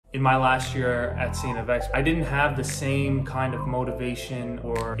In my last year at St. FX, I didn't have the same kind of motivation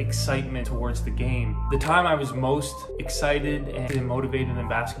or excitement towards the game. The time I was most excited and motivated in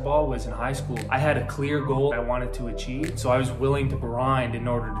basketball was in high school. I had a clear goal I wanted to achieve, so I was willing to grind in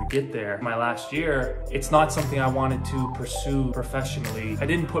order to get there. My last year, it's not something I wanted to pursue professionally. I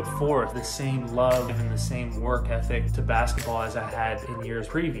didn't put forth the same love and the same work ethic to basketball as I had in years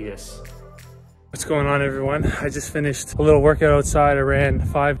previous. What's going on, everyone? I just finished a little workout outside. I ran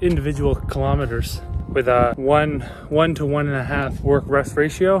 5 individual kilometers with a 1 to 1.5 work-rest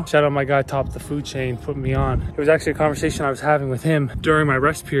ratio. Shout out my guy top of the food chain putting me on. It was actually a conversation I was having with him during my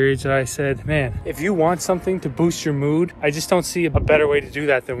rest periods that I said, man, if you want something to boost your mood, I just don't see a better way to do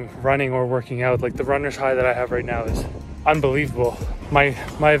that than running or working out. Like the runner's high that I have right now is unbelievable. My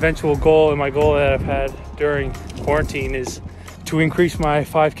eventual goal and my goal that I've had during quarantine is to increase my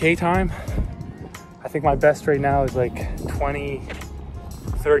 5K time. I think my best right now is like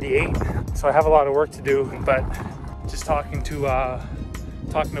 20:38. So I have a lot of work to do, but just talking to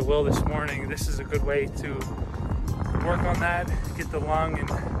Will this morning, this is a good way to work on that, get the lung, and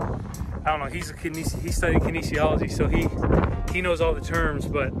I don't know, he studied kinesiology, so he knows all the terms,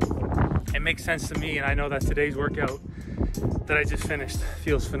 but it makes sense to me, and I know that today's workout that I just finished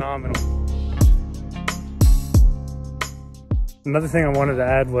feels phenomenal. Another thing I wanted to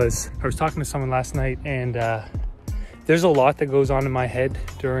add was, I was talking to someone last night, and there's a lot that goes on in my head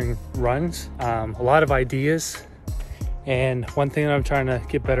during runs, a lot of ideas. And one thing that I'm trying to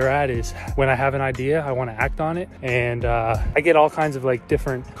get better at is when I have an idea, I want to act on it. And I get all kinds of like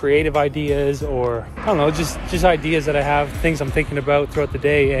different creative ideas, or I don't know, just ideas that I have, things I'm thinking about throughout the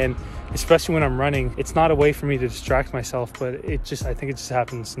day. And especially when I'm running, it's not a way for me to distract myself, but I think it just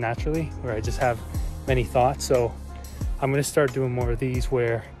happens naturally, where I just have many thoughts. So I'm gonna start doing more of these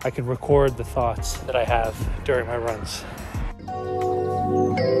where I can record the thoughts that I have during my runs.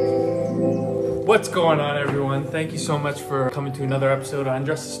 What's going on, everyone? Thank you so much for coming to another episode of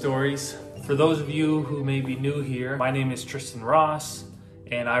Undress the Stories. For those of you who may be new here, my name is Tristan Ross,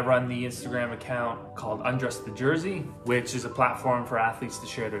 and I run the Instagram account called UndressTheJersey, which is a platform for athletes to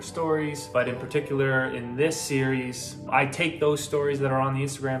share their stories. But in particular, in this series, I take those stories that are on the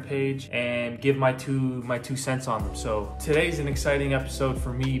Instagram page and give my two cents on them. So today's an exciting episode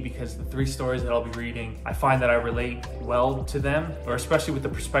for me because the 3 stories that I'll be reading, I find that I relate well to them, or especially with the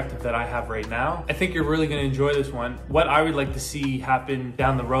perspective that I have right now. I think you're really gonna enjoy this one. What I would like to see happen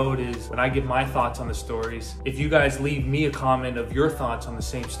down the road is when I give my thoughts on the stories, if you guys leave me a comment of your thoughts on the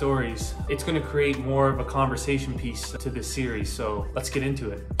same stories, it's going to create more of a conversation piece to this series. So let's get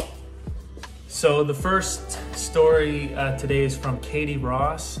into it. So the first story today is from Katie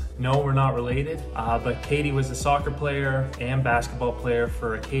Ross. No, we're not related, but Katie was a soccer player and basketball player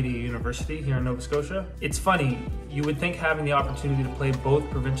for Acadia University here in Nova Scotia. It's funny, you would think having the opportunity to play both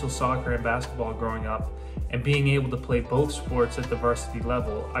provincial soccer and basketball growing up and being able to play both sports at the varsity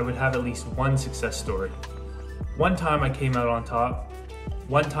level, I would have at least one success story. One time I came out on top.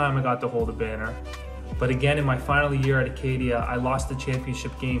 One time I got to hold a banner, but again in my final year at Acadia, I lost the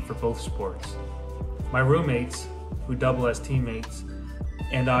championship game for both sports. My roommates, who double as teammates,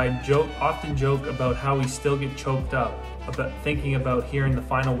 and I often joke about how we still get choked up about thinking about hearing the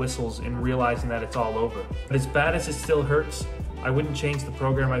final whistles and realizing that it's all over. But as bad as it still hurts, I wouldn't change the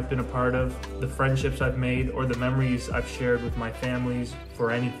program I've been a part of, the friendships I've made, or the memories I've shared with my families for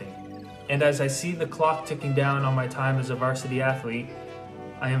anything. And as I see the clock ticking down on my time as a varsity athlete,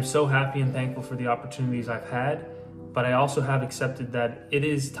 I am so happy and thankful for the opportunities I've had, but I also have accepted that it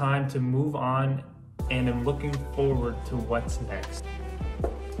is time to move on and am looking forward to what's next.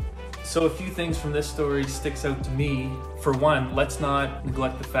 So a few things from this story sticks out to me. For one, let's not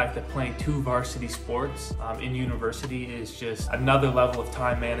neglect the fact that playing 2 varsity sports in university is just another level of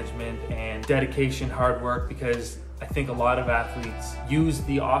time management and dedication, hard work, because I think a lot of athletes use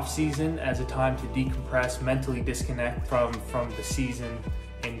the off season as a time to decompress, mentally disconnect from the season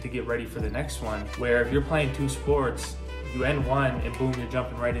and to get ready for the next one. Where if you're playing 2 sports, you end one and boom, you're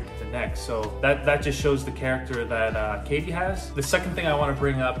jumping right into the next. So that just shows the character that Katie has. The second thing I want to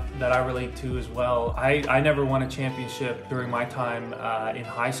bring up that I relate to as well, I never won a championship during my time in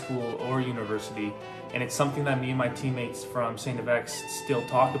high school or university. And it's something that me and my teammates from St. FX still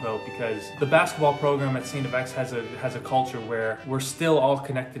talk about, because the basketball program at St. FX has a culture where we're still all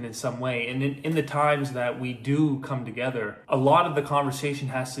connected in some way. And in the times that we do come together, a lot of the conversation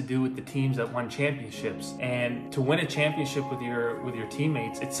has to do with the teams that won championships. And to win a championship with your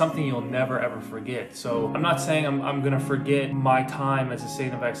teammates, it's something you'll never ever forget. So I'm not saying I'm gonna forget my time as a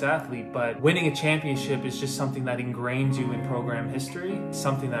St. FX athlete, but winning a championship is just something that ingrains you in program history,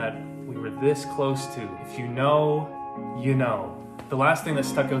 something that we were this close to. If you know, you know. The last thing that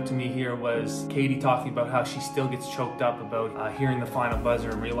stuck out to me here was Katie talking about how she still gets choked up about hearing the final buzzer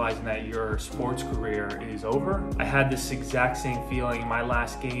and realizing that your sports career is over. I had this exact same feeling in my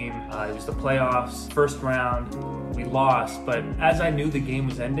last game. It was the playoffs, first round, we lost, but as I knew the game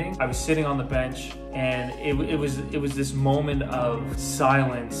was ending, I was sitting on the bench and it was this moment of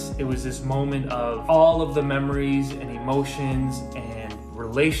silence. It was this moment of all of the memories and emotions and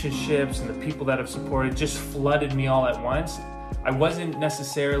relationships and the people that have supported just flooded me all at once. I wasn't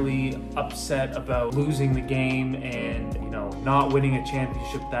necessarily upset about losing the game and, not winning a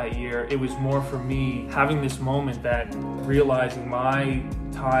championship that year. It was more for me having this moment that realizing my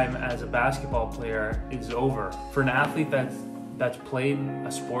time as a basketball player is over. For an athlete that's played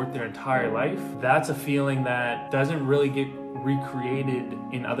a sport their entire life, that's a feeling that doesn't really get recreated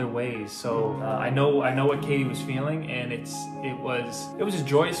in other ways. So I know what Katie was feeling, and it was a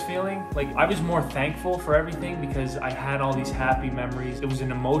joyous feeling. Like, I was more thankful for everything because I had all these happy memories. It was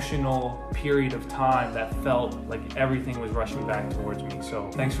an emotional period of time that felt like everything was rushing back towards me. So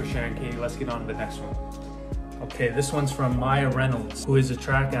thanks for sharing, Katie. Let's get on to the next one. Okay, this one's from Maya Reynolds, who is a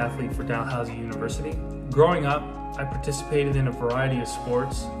track athlete for Dalhousie University. Growing up, I participated in a variety of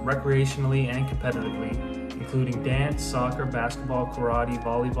sports, recreationally and competitively, including dance, soccer, basketball, karate,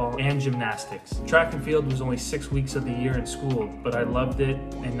 volleyball, and gymnastics. Track and field was only 6 weeks of the year in school, but I loved it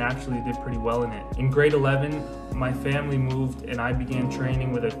and naturally did pretty well in it. In grade 11, my family moved and I began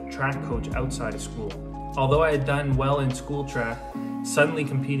training with a track coach outside of school. Although I had done well in school track, suddenly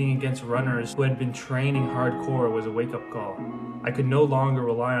competing against runners who had been training hardcore was a wake-up call. I could no longer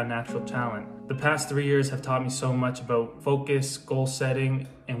rely on natural talent. The past 3 years have taught me so much about focus, goal setting,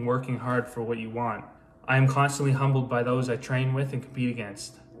 and working hard for what you want. I am constantly humbled by those I train with and compete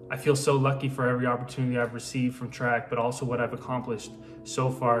against. I feel so lucky for every opportunity I've received from track, but also what I've accomplished so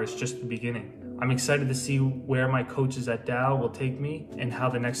far is just the beginning. I'm excited to see where my coaches at Dal will take me and how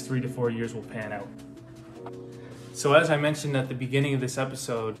the next 3 to 4 years will pan out. So as I mentioned at the beginning of this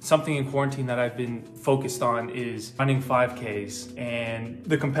episode, something in quarantine that I've been focused on is running 5Ks, and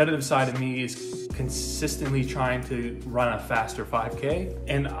the competitive side of me is consistently trying to run a faster 5K.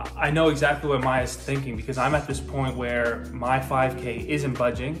 And I know exactly what Maya's thinking, because I'm at this point where my 5K isn't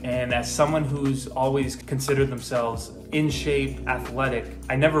budging, and as someone who's always considered themselves in shape, athletic,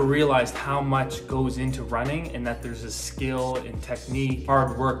 I never realized how much goes into running and that there's a skill and technique,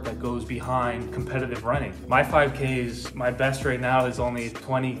 hard work that goes behind competitive running. My 5Ks, my best right now is only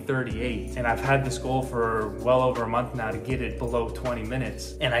 20:38, and I've had this goal for well over a month now to get it below 20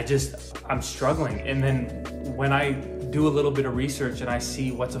 minutes. And I'm struggling. And then when I do a little bit of research and I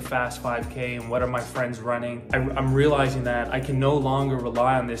see what's a fast 5K and what are my friends running, I'm realizing that I can no longer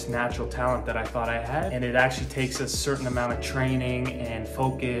rely on this natural talent that I thought I had, and it actually takes a certain amount of training and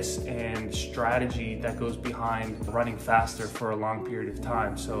focus and strategy that goes behind running faster for a long period of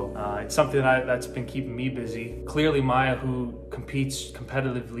time. So it's something that's been keeping me busy. Clearly Maya, who competes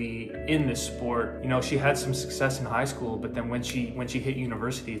competitively in this sport, she had some success in high school, but then when she hit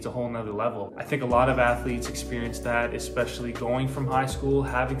university, it's a whole nother level. I think a lot of athletes experience that, especially going from high school,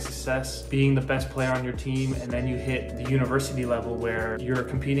 having success, being the best player on your team, and then you hit the university level where you're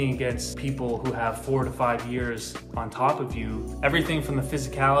competing against people who have 4 to 5 years on top of you. Everything from the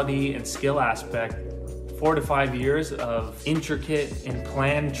physicality and skill aspect, 4 to 5 years of intricate and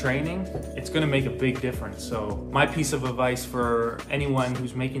planned training, it's gonna make a big difference. So my piece of advice for anyone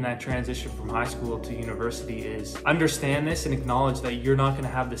who's making that transition from high school to university is understand this and acknowledge that you're not gonna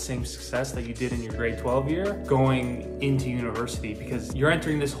have the same success that you did in your grade 12 year going into university, because you're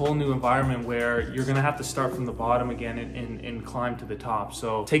entering this whole new environment where you're gonna have to start from the bottom again and climb to the top.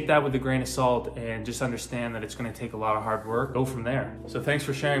 So take that with a grain of salt and just understand that it's gonna take a lot of hard work. Go from there. So thanks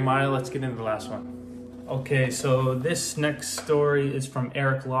for sharing, Maya. Let's get into the last one. Okay, so this next story is from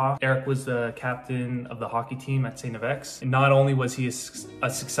Eric Law. Eric was the captain of the hockey team at St. X. And not only was he a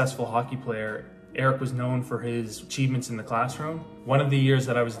successful hockey player, Eric was known for his achievements in the classroom. One of the years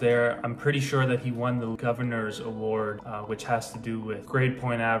that I was there, I'm pretty sure that he won the Governor's Award, which has to do with grade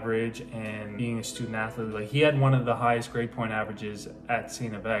point average and being a student athlete. Like, he had one of the highest grade point averages at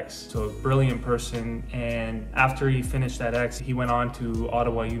St. X, so a brilliant person. And after he finished at X, he went on to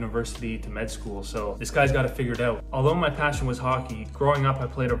Ottawa University to med school. So this guy's got it figured out. Although my passion was hockey, growing up I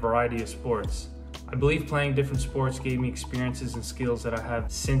played a variety of sports. I believe playing different sports gave me experiences and skills that I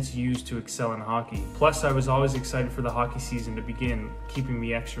have since used to excel in hockey. Plus, I was always excited for the hockey season to begin, keeping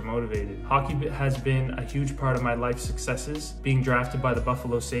me extra motivated. Hockey has been a huge part of my life's successes, being drafted by the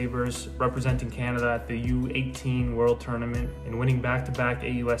Buffalo Sabres, representing Canada at the U18 World Tournament, and winning back-to-back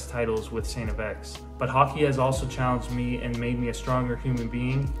AUS titles with St. X. But hockey has also challenged me and made me a stronger human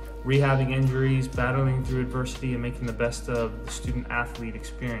being, rehabbing injuries, battling through adversity, and making the best of the student-athlete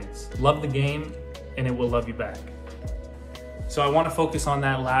experience. Love the game, and it will love you back. So I want to focus on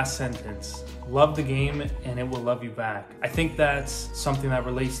that last sentence. Love the game, and it will love you back. I think that's something that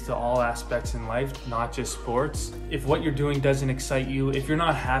relates to all aspects in life, not just sports. If what you're doing doesn't excite you, if you're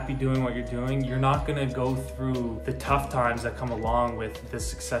not happy doing what you're doing, you're not going to go through the tough times that come along with the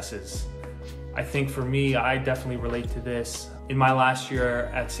successes. I think for me, I definitely relate to this. In my last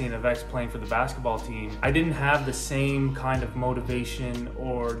year at St. Yves playing for the basketball team, I didn't have the same kind of motivation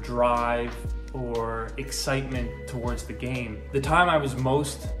or drive or excitement towards the game. The time I was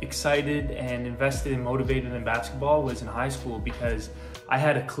most excited and invested and motivated in basketball was in high school, because I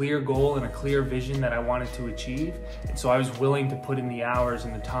had a clear goal and a clear vision that I wanted to achieve. And so I was willing to put in the hours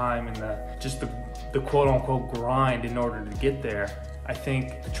and the time and the quote unquote grind in order to get there. I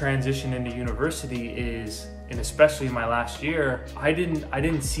think the transition into university is, and especially in my last year, I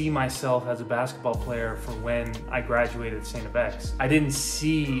didn't see myself as a basketball player for when I graduated St. Yves. I didn't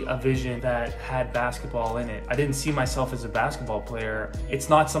see a vision that had basketball in it. I didn't see myself as a basketball player. It's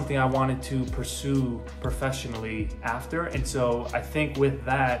not something I wanted to pursue professionally after. And so I think with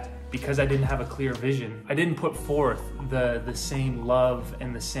that, because I didn't have a clear vision, I didn't put forth the same love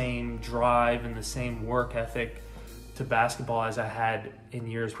and the same drive and the same work ethic to basketball as I had in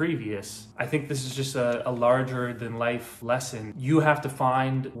years previous. I think this is just a larger than life lesson. You have to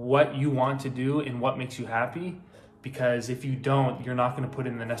find what you want to do and what makes you happy, because if you don't, you're not going to put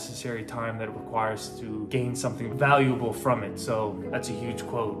in the necessary time that it requires to gain something valuable from it. So that's a huge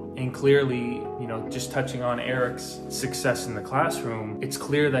quote. And clearly, you know, just touching on Eric's success in the classroom, it's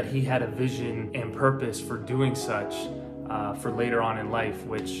clear that he had a vision and purpose for doing such for later on in life,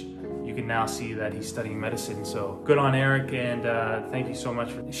 which you can now see that he's studying medicine. So good on Eric, and thank you so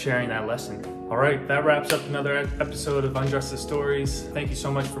much for sharing that lesson. All right, that wraps up another episode of Undress the Stories. Thank you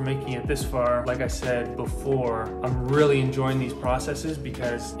so much for making it this far. Like I said before, I'm really enjoying these processes,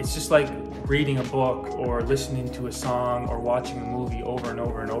 because it's just like reading a book or listening to a song or watching a movie over and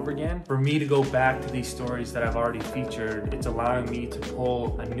over and over again. For me to go back to these stories that I've already featured, it's allowing me to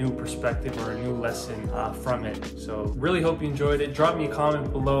pull a new perspective or a new lesson from it. So really hope you enjoyed it. Drop me a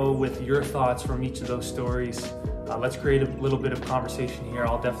comment below with your thoughts from each of those stories. Let's create a little bit of conversation here.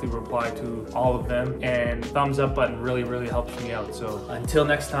 I'll definitely reply to all of them, and thumbs up button really helps me out. So until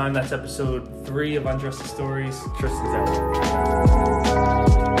next time, that's episode 3 of Undress the Stories. Tristan's out.